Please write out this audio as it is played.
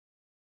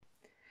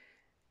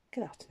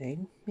Good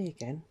afternoon, me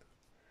again.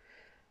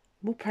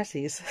 More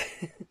prezzies.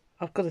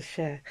 I've got to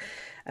share.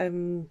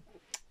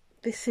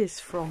 This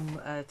is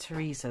from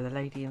Teresa, the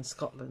lady in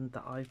Scotland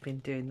that I've been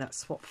doing that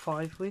swap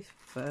 5 with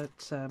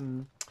at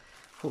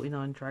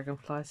 49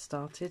 Dragonflies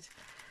started.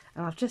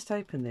 And I've just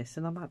opened this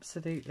and I'm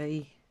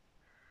absolutely,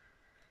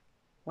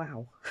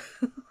 wow,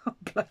 I'm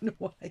blown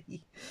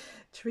away.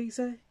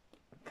 Teresa,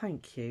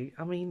 thank you.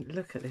 I mean,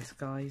 look at this,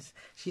 guys.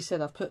 She said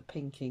I put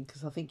pink in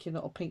because I think you're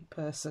not a pink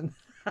person.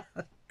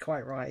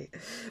 Quite right.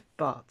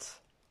 But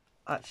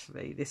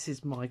actually, this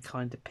is my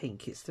kind of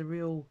pink. It's the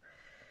real,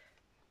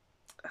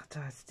 I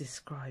don't know how to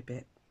describe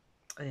it.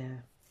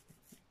 Yeah,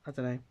 I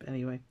don't know.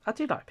 Anyway, I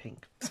do like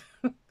pink.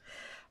 But,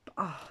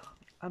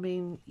 I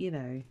mean, you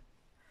know,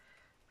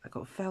 I've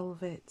got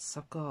velvets.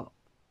 I've got,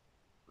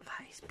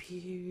 that is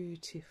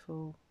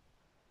beautiful.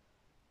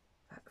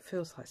 That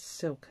feels like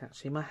silk,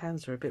 actually. My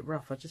hands are a bit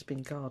rough. I've just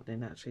been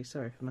gardening, actually.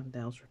 Sorry if my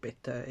nails are a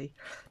bit dirty.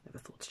 Never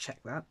thought to check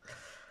that.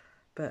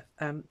 But,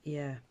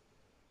 yeah.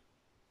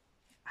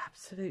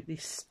 Absolutely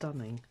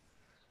stunning.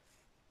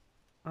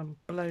 I'm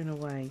blown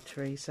away,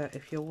 Teresa.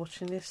 If you're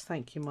watching this,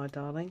 thank you, my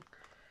darling.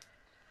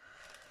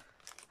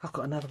 I've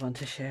got another one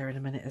to share in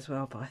a minute as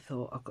well, but I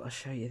thought I've got to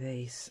show you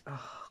these.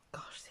 Oh,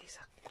 gosh, these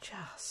are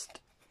just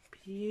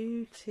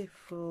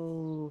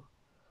beautiful.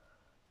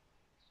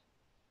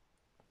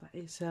 That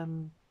is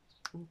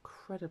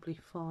incredibly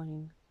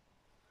fine.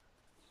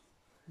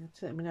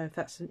 Let me know if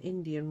that's an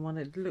Indian one.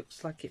 It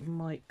looks like it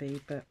might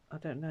be, but I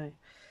don't know.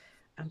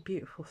 And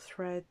beautiful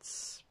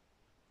threads,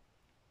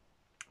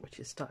 which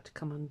is starting to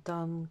come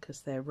undone because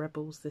they're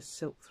rebels, this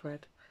silk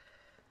thread.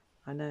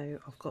 I know,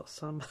 I've got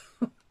some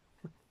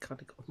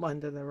kind of got a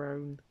mind of their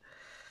own.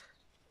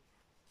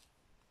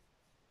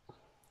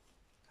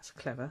 That's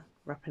clever,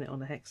 wrapping it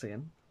on a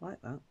hexagon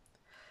like that.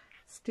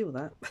 Steal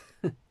that.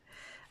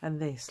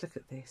 And this, look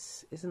at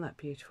this, isn't that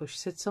beautiful? She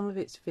said some of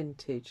it's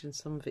vintage and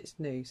some of it's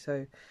new,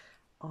 so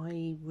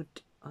I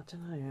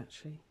don't know,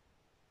 actually.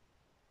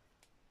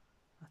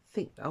 I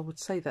think I would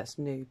say that's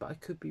new, but I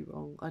could be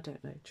wrong. I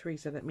don't know.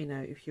 Teresa, let me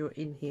know if you're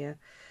in here.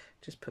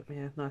 Just put me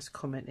a nice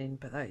comment in,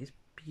 but that is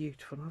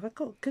beautiful. I've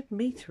got a good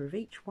metre of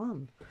each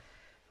one.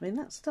 I mean,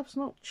 that stuff's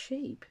not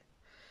cheap.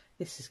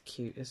 This is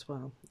cute as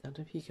well. I don't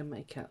know if you can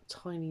make out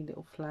tiny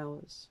little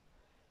flowers.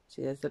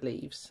 See, there's the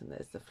leaves and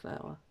there's the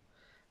flower.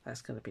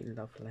 That's going to be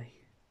lovely.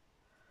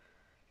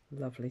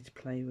 Lovely to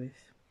play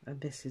with. And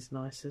this is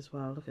nice as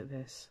well. Look at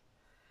this.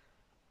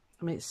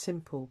 I mean, it's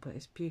simple, but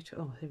it's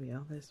beautiful. Oh, here we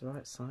are. There's the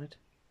right side.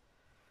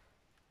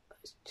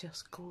 It's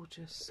just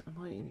gorgeous.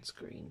 Am I in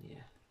screen?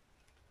 Yeah.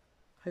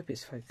 Hope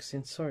it's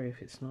focusing. Sorry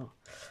if it's not.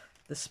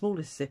 The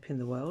smallest zip in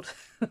the world.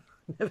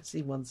 Never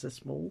seen one so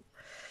small.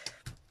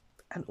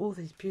 And all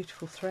these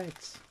beautiful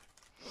threads.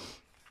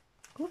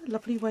 What a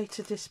lovely way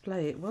to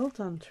display it. Well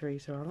done,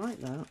 Teresa. I like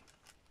that.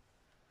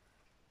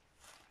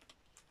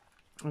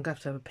 I'm going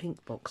to have a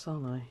pink box,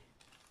 aren't I?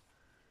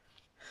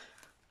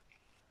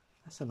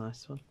 That's a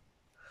nice one.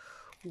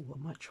 Oh,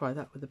 I might try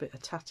that with a bit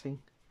of tatting.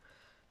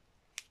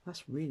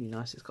 That's really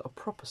nice. It's got a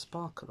proper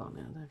sparkle on it.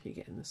 I don't know if you're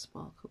getting the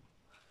sparkle.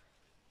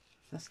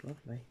 That's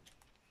lovely.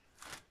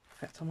 In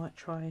fact, I might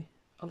try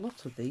a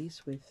lot of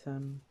these with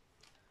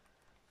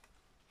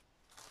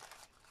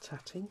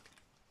tatting.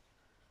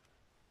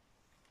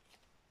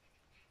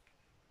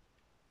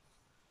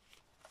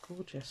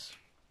 Gorgeous.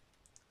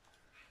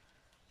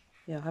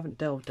 Yeah, I haven't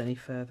delved any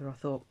further. I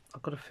thought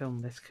I've got to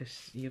film this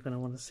because you're going to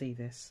want to see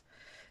this.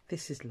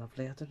 This is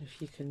lovely. I don't know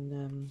if you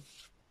can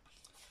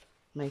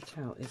make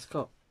out. It's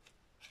got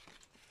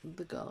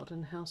the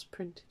garden house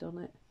printed on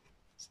it.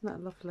 Isn't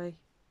that lovely?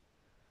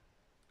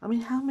 I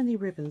mean, how many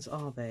ribbons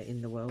are there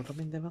in the world? I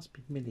mean, there must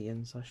be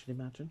millions, I should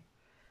imagine.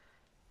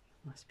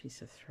 Nice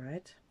piece of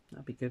thread.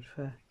 That'd be good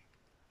for,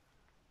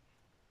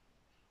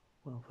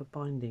 well, for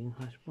binding.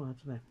 Well,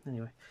 I don't know.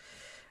 Anyway.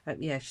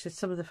 Yeah, she said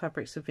some of the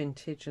fabrics are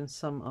vintage and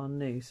some are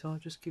new. So I'll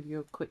just give you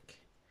a quick...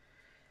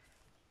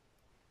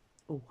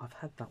 Oh, I've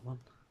had that one.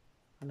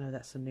 I know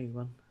that's a new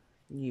one.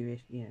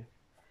 Newish, you know.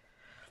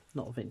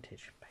 Not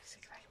vintage,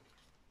 basically.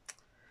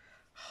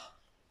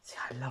 See,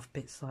 I love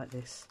bits like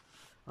this.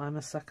 I'm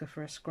a sucker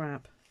for a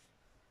scrap.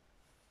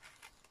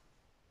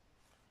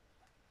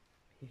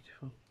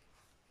 Beautiful.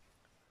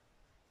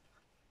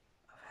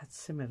 I've had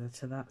similar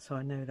to that, so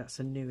I know that's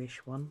a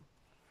newish one.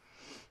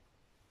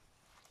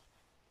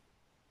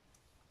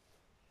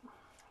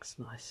 That's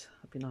nice.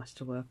 That'd be nice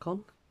to work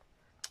on.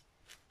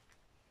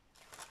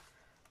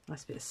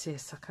 Nice bit of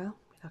seersucker.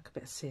 We like a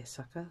bit of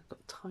seersucker.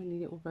 Got tiny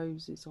little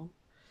roses on.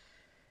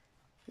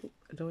 Ooh,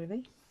 a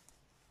doily.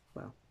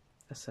 Well,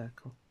 a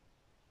circle.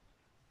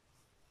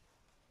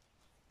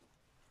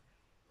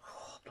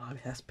 Oh, blimey,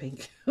 that's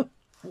pink.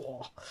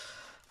 Whoa.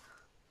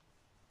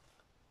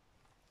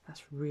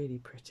 That's really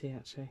pretty,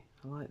 actually.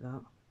 I like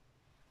that.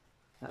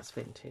 That's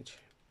vintage.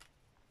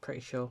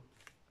 Pretty sure.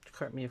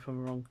 Correct me if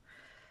I'm wrong.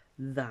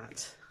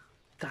 That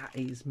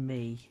is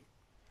me.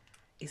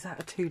 Is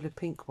that a Tula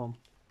pink one?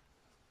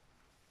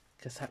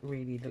 Because that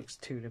really looks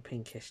Tula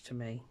pinkish to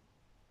me.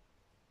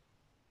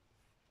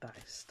 That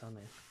is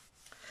stunning.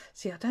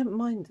 See, I don't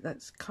mind.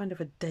 That's kind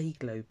of a day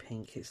glow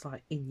pink. It's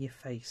like in your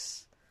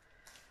face.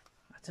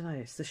 I don't know.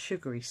 It's the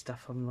sugary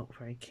stuff I'm not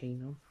very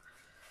keen on.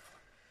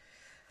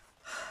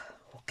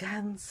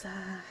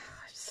 Organza.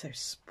 So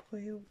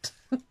spoilt.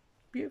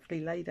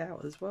 Beautifully laid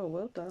out as well.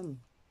 Well done.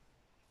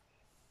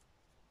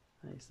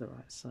 That is the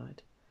right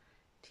side.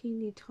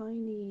 Teeny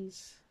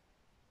tinies.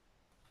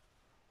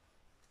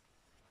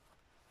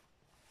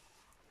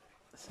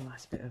 That's a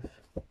nice bit of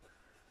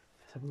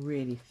some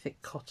really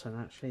thick cotton,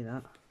 actually.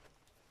 That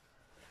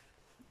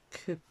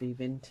could be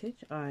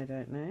vintage. I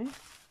don't know.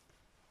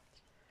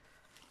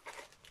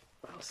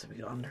 What else have we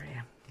got under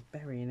here?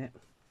 Burying it.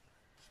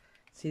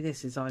 See,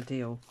 this is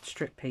ideal.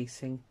 Strip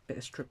piecing, bit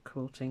of strip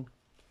quilting.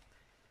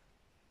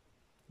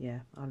 Yeah,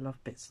 I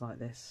love bits like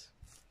this.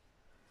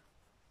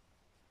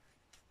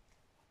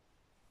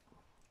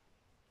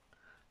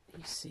 Are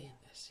you seeing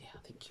this? Yeah, I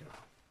think you are.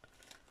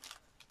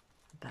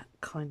 That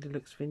kind of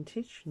looks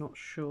vintage, not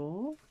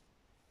sure.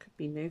 Could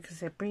be new because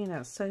they're bringing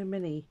out so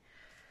many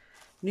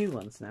new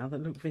ones now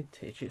that look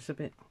vintage. It's a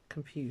bit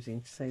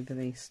confusing to say the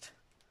least.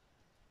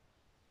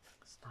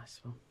 It's a nice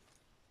one.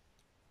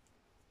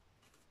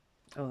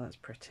 Oh, that's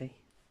pretty.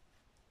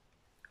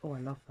 Oh, I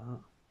love that.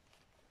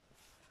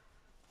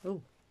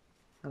 Oh,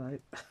 hello.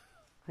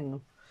 Hang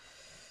on.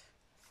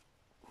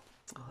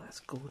 Oh,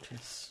 that's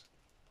gorgeous.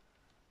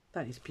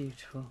 That is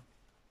beautiful.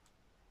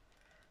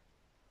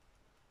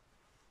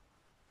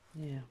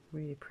 Yeah,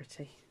 really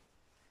pretty.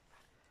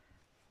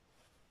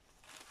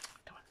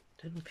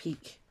 Don't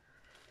peek.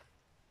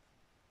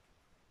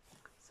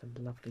 It's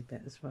a lovely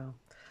bit as well.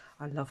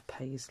 I love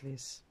paisleys.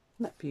 Isn't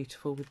that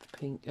beautiful with the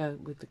pink,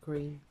 with the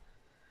green?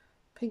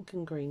 Pink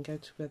and green go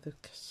together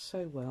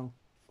so well.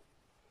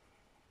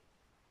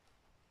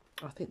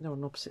 I think they're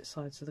on opposite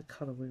sides of the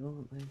colour wheel,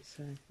 aren't they?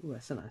 So, oh,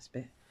 that's a nice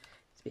bit.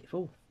 It's a bit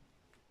full.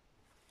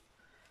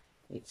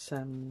 It's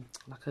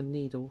like a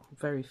needle,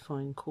 very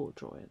fine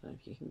corduroy. I don't know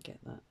if you can get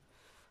that.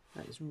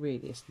 That is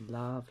really, it's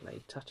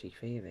lovely,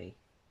 touchy-feely.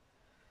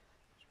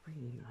 It's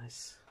really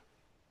nice.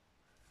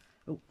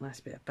 Oh, nice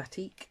bit of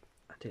batik.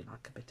 I do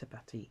like a bit of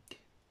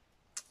batik.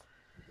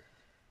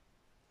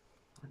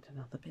 And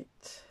another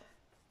bit.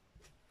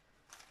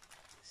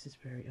 This is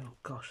very, oh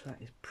gosh,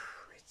 that is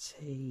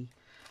pretty.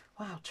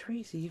 Wow,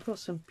 Teresa, you've got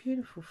some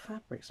beautiful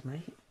fabrics,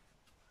 mate.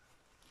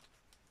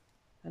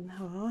 And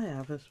now I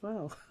have as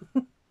well.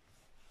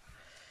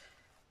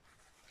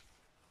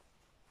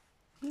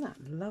 Isn't that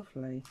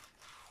lovely?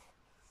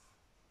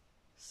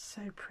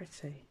 So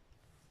pretty.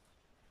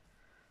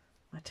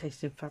 My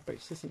taste in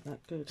fabrics isn't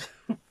that good.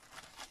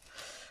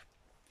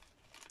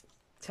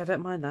 See, I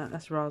don't mind that.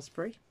 That's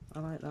raspberry. I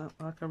like that.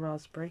 I like a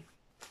raspberry.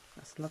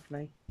 That's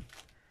lovely.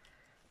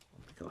 What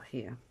have we got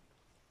here?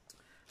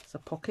 It's a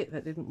pocket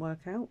that didn't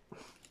work out.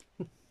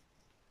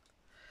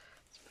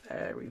 It's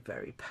very,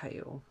 very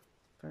pale.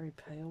 Very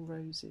pale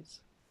roses.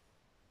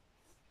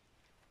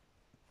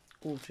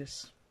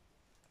 Gorgeous.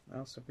 What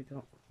else have we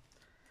got?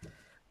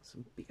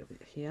 Some bigger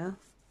bit here.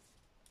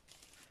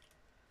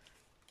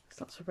 There's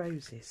lots of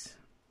roses.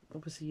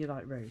 Obviously you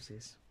like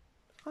roses.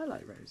 I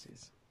like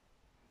roses.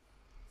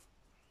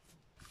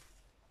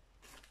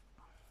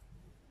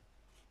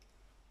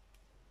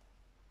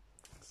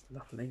 It's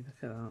lovely,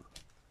 look at that.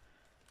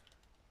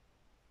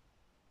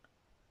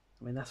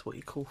 I mean, that's what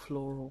you call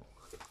floral.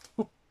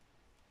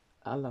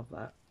 I love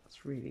that.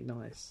 That's really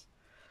nice.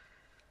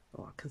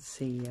 Oh, I can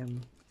see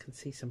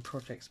some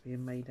projects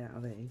being made out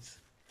of these.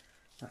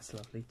 That's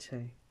lovely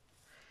too.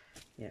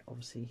 Yeah,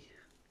 obviously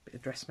a bit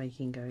of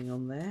dressmaking going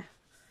on there.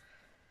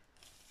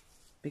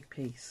 Big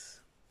piece.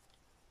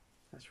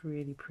 That's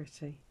really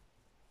pretty.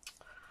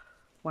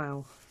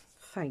 Wow,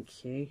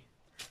 thank you.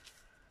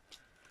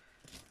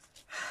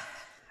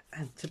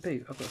 And to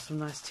boot, I've got some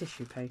nice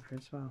tissue paper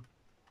as well.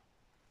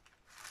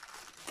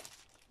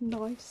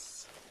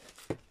 Nice.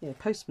 Yeah,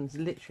 postman's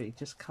literally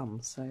just come,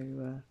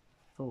 so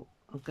thought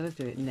I'm going to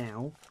do it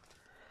now.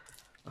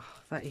 Oh,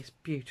 that is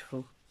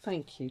beautiful.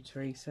 Thank you,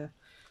 Teresa.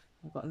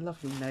 I've got a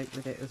lovely note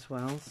with it as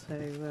well, so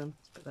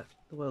let's put that,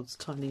 the world's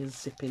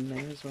tiniest zip in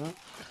there as well.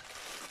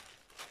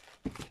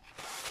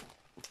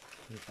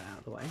 Move that out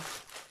of the way.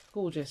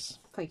 Gorgeous.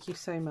 Thank you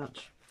so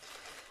much.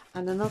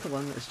 And another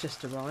one that's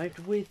just arrived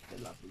with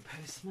the lovely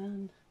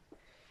postman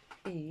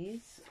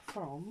is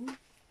from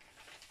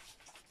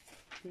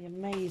the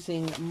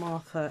amazing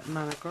Martha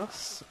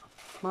Manigross.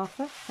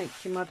 Martha, thank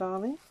you, my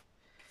darling.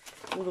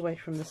 All the way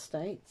from the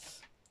States.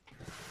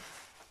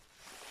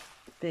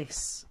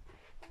 This,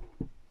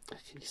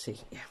 can you see?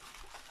 Yeah.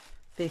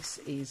 This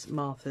is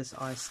Martha's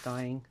ice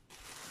dyeing.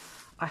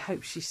 I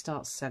hope she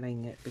starts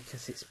selling it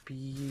because it's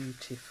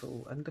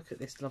beautiful. And look at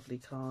this lovely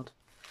card.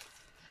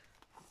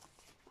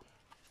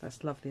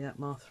 That's lovely, that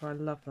Martha. I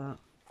love that.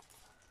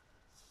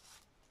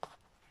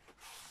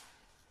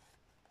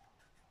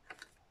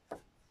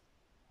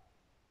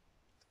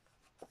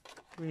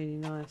 Really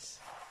nice.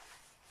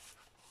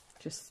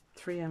 Just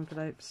 3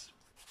 envelopes,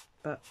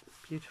 but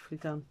beautifully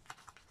done.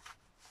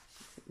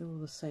 All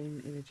the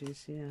same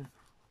images, yeah.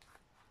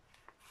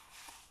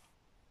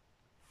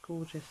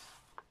 Gorgeous.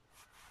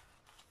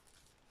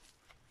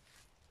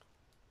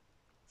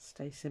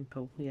 Stay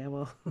simple. Yeah,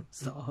 well,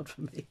 it's not hard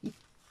for me.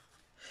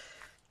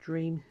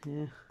 Dream,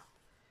 yeah.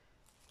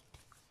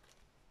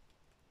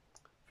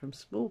 From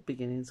small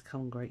beginnings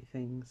come great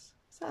things.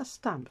 Is that a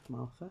stamp,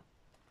 Martha?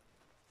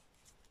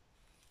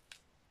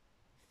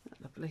 Isn't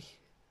that lovely?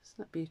 Isn't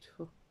that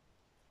beautiful?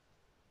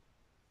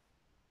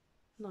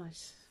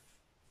 Nice.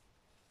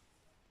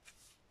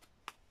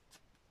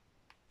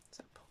 Is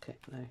that a pocket?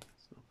 No,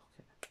 it's not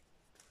a pocket.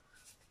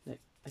 No,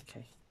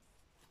 okay.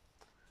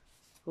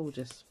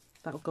 Gorgeous.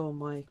 That'll go on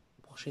my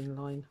washing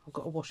line. I've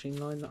got a washing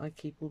line that I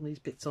keep all these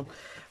bits on.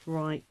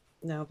 Right,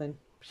 now then,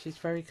 she's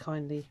very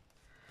kindly.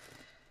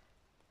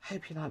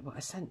 Hope you like what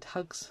I sent.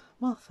 Hugs.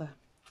 Martha.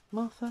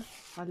 Martha,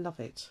 I love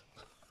it.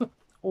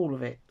 All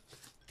of it.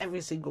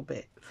 Every single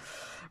bit.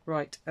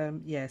 Right,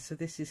 yeah, so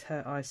this is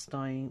her ice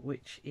dyeing,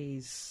 which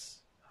is,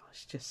 oh,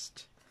 it's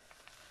just,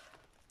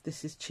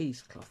 this is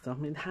cheesecloth. I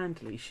mean,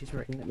 handily she's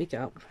written, let me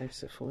get up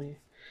closer for you.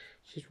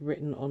 She's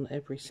written on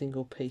every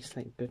single piece,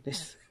 thank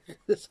goodness.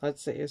 Because I'd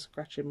sit here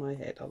scratching my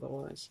head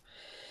otherwise.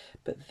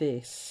 But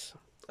this,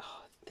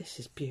 oh, this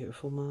is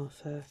beautiful,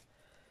 Martha.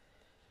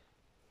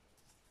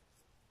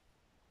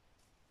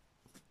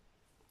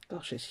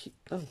 Gosh, it's,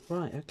 oh,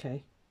 right,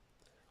 okay.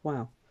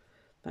 Wow,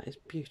 that is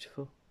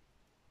beautiful.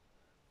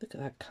 Look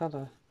at that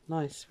colour.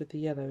 Nice with the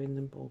yellow in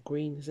them, or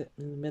green, is it,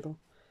 in the middle?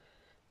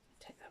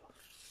 Take that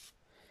off.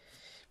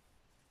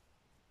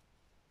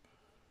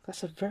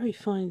 That's a very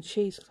fine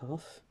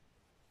cheesecloth.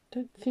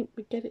 Don't think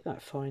we get it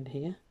that fine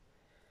here.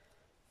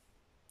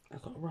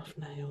 I've got rough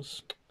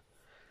nails.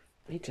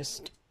 Let me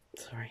just,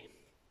 sorry,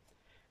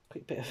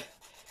 quick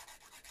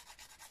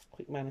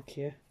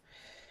manicure.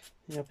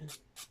 Yeah,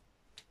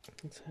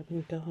 I've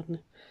been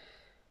gardening.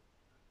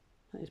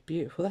 That is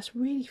beautiful. That's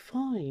really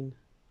fine.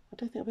 I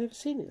don't think I've ever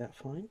seen it that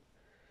fine.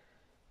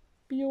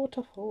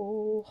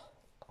 Beautiful.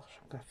 Gosh,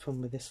 I'm going to have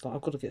fun with this. Like,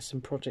 I've got to get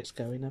some projects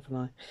going, haven't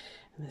I?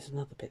 And there's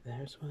another bit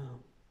there as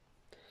well.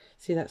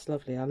 See, that's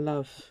lovely. I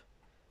love,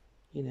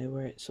 you know,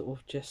 where it sort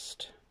of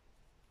just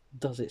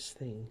does its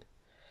thing.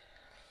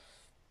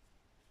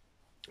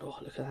 Oh,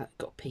 look at that.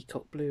 Got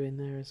peacock blue in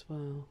there as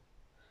well.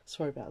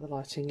 Sorry about the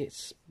lighting.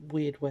 It's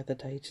weird weather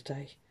day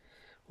today.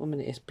 One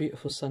minute it's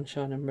beautiful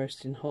sunshine and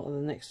roasting hot, and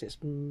the next it's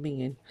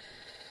minging.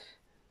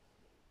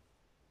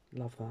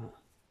 Love that.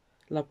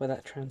 Love where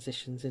that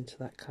transitions into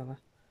that colour.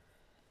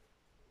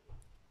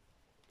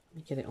 Let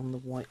me get it on the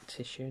white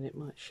tissue and it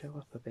might show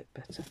up a bit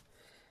better.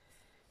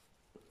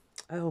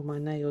 Oh, my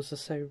nails are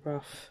so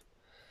rough.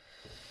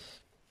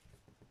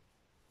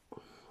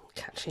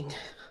 Catching.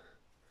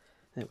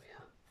 There we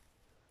are.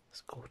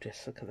 It's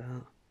gorgeous, look at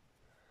that.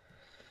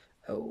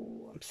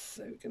 Oh, I'm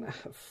so going to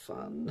have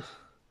fun.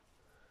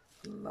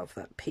 Love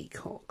that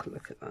peacock,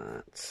 look at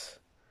that.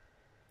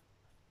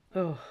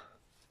 Oh,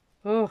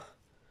 oh.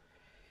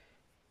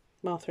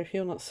 Martha, if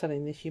you're not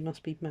selling this, you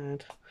must be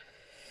mad.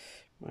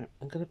 Right,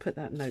 I'm going to put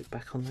that note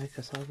back on there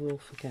because I will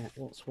forget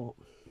what's what.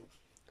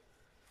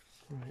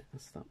 Right,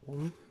 that's that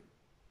one.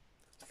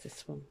 That's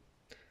this one.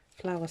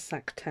 Flour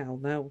sack towel.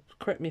 Now,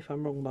 correct me if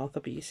I'm wrong, Martha,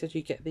 but you said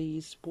you get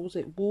these, what was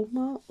it,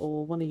 Walmart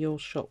or one of your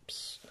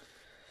shops?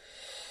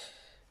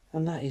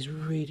 And that is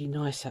really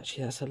nice,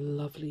 actually. That's a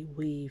lovely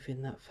weave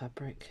in that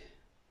fabric.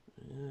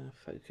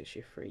 Focus,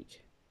 you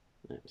freak.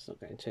 No, it's not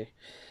going to.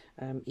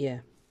 Yeah,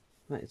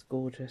 that is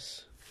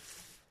gorgeous.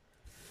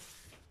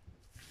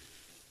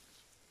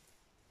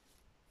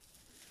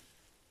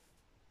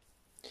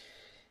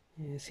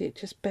 Yeah, see, it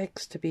just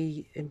begs to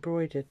be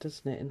embroidered,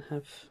 doesn't it, and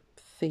have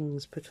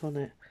things put on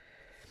it.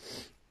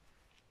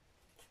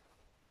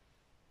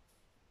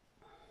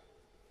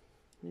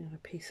 Yeah, a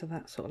piece of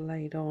that sort of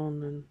laid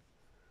on and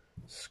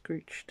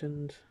scrooched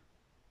and...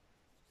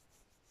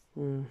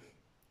 God,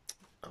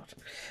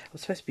 I'm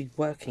supposed to be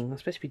working, I'm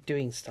supposed to be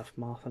doing stuff,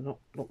 Martha, not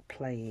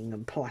playing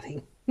and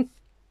planning.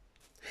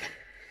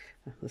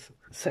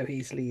 So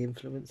easily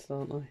influenced,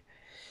 aren't I?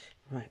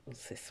 Right,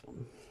 what's this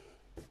one?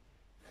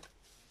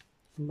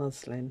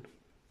 Muslin.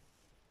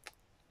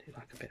 I do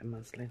like a bit of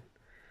muslin.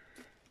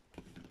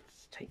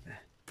 Let's take the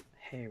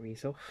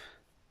hairies off.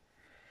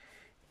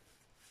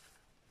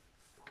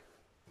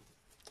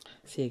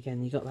 See,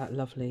 again, you got that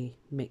lovely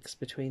mix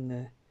between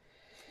the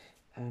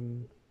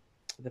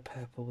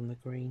purple and the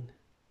green.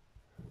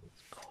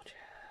 It's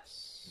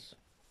gorgeous.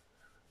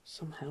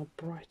 Somehow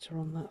brighter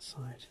on that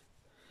side.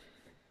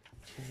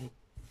 Okay.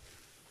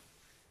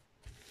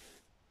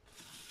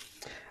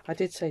 I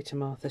did say to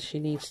Martha she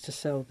needs to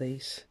sell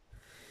these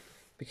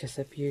because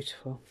they're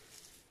beautiful.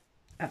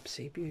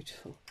 Absolutely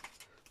beautiful.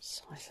 What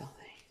size are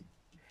they?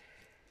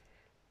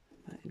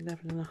 About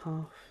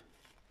 11.5.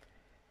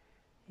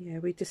 Yeah,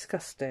 we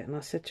discussed it and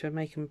I said to her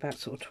make them about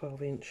sort of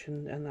 12-inch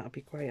and that would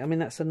be great. I mean,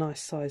 that's a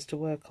nice size to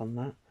work on,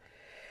 that.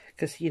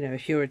 Because, you know,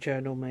 if you're a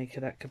journal maker,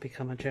 that could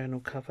become a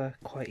journal cover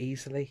quite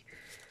easily.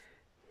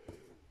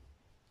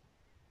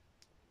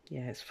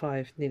 Yeah, it's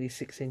nearly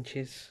 6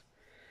 inches.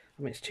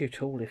 I mean, it's too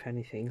tall, if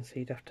anything, so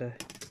you'd have to...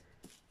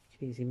 You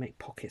could easily make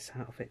pockets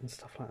out of it and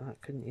stuff like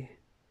that, couldn't you?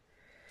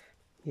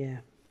 Yeah.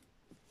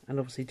 And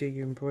obviously do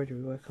your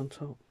embroidery work on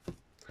top.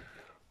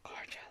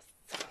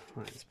 Gorgeous.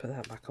 Right, let's put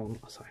that back on.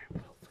 Oh, sorry,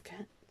 I'll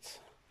forget.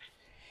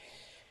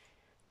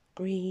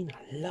 Green,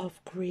 I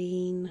love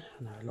green.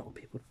 I know a lot of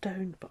people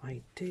don't, but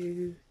I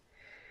do.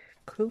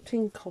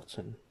 Quilting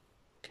cotton.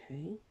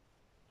 Okay.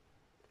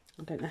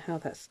 I don't know how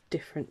that's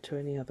different to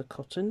any other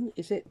cotton.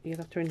 Is it? You'll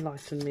have to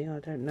enlighten me. I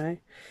don't know.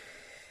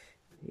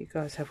 You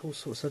guys have all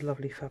sorts of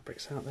lovely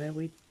fabrics out there.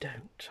 We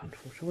don't,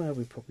 unfortunately. Well,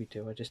 we probably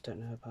do. I just don't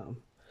know about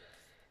them.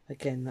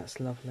 Again, that's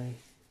lovely.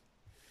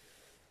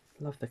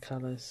 Love the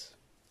colours.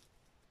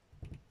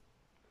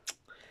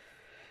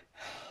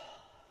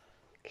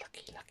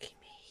 Lucky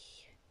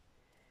me.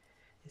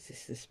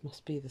 This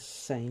must be the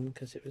same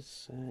because it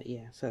was,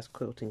 yeah, so that's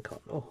quilting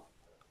cotton.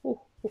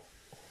 Oh.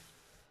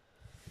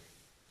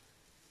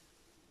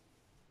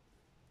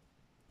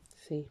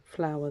 See,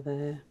 flower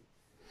there.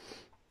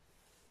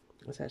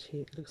 There's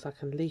actually, it looks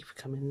like a leaf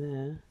coming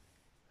there.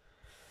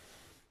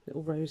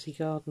 Little rosy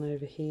garden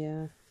over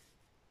here.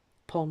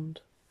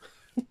 Pond.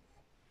 Oh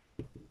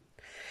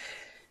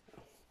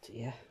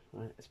dear.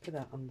 Right, let's put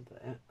that under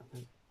there. And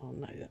then, oh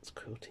no, that's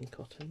quilting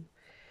cotton.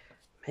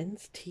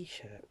 Men's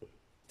t-shirt.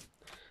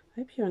 I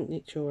hope you haven't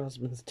nicked your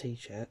husband's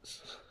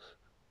t-shirts.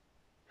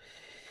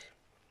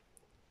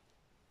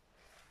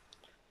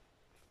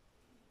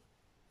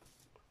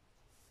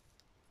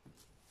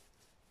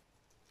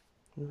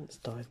 That's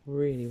dyed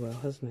really well,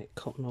 hasn't it?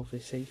 Cotton,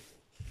 obviously.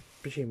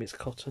 Presume it's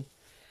cotton.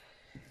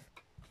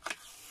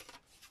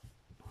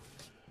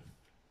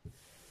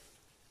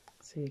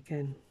 See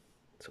again,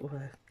 sort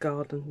of a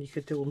garden. You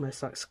could do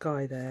almost like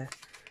sky there.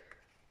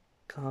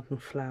 Garden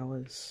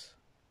flowers.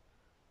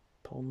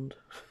 Pond.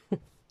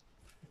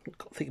 I've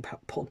got to think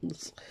about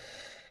ponds.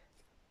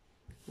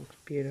 That's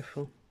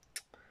beautiful.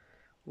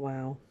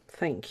 Wow,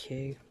 thank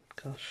you.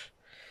 Gosh.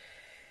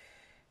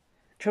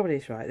 Trouble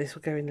is, right, this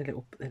will go in a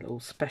little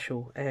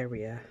special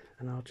area,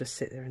 and I'll just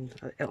sit there, and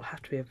it'll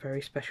have to be a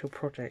very special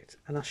project.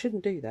 And I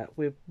shouldn't do that.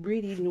 We're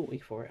really naughty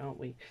for it, aren't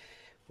we?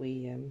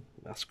 We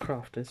us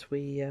crafters,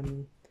 we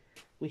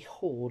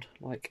hoard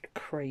like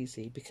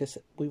crazy because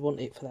we want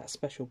it for that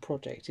special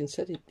project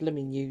instead of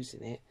blooming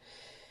using it.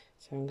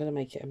 So I'm going to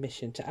make it a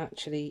mission to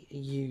actually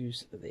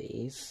use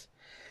these.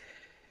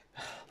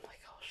 Oh my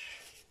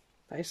gosh,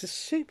 that is a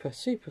super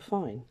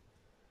fine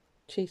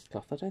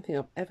cheesecloth. I don't think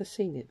I've ever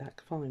seen it that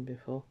fine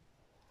before.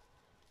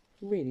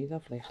 Really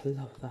lovely. I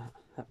love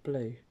that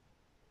blue.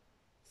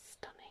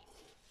 Stunning.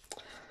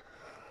 I'm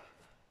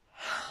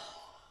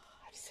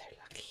so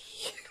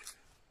lucky.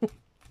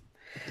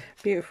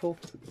 Beautiful.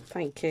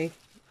 Thank you.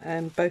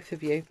 Both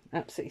of you.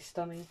 Absolutely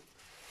stunning.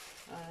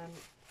 I'm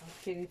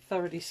feeling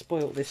thoroughly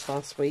spoilt this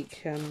last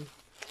week. I mean,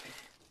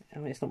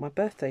 it's not my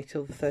birthday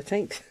till the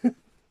 13th.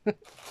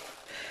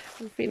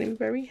 I'm feeling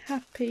very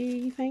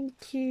happy.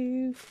 Thank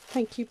you.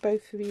 Thank you,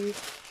 both of you.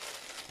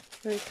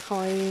 Very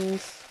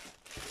kind.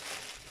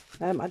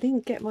 I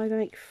didn't get my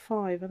make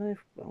 5. I know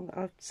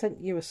I've sent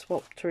you a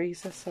swap,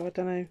 Teresa, so I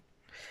don't know.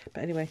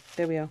 But anyway,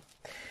 there we are.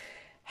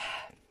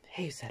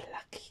 Who's a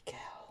lucky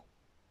girl?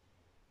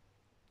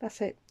 That's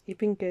it. You've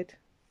been good.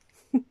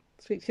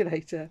 Speak to you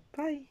later.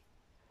 Bye.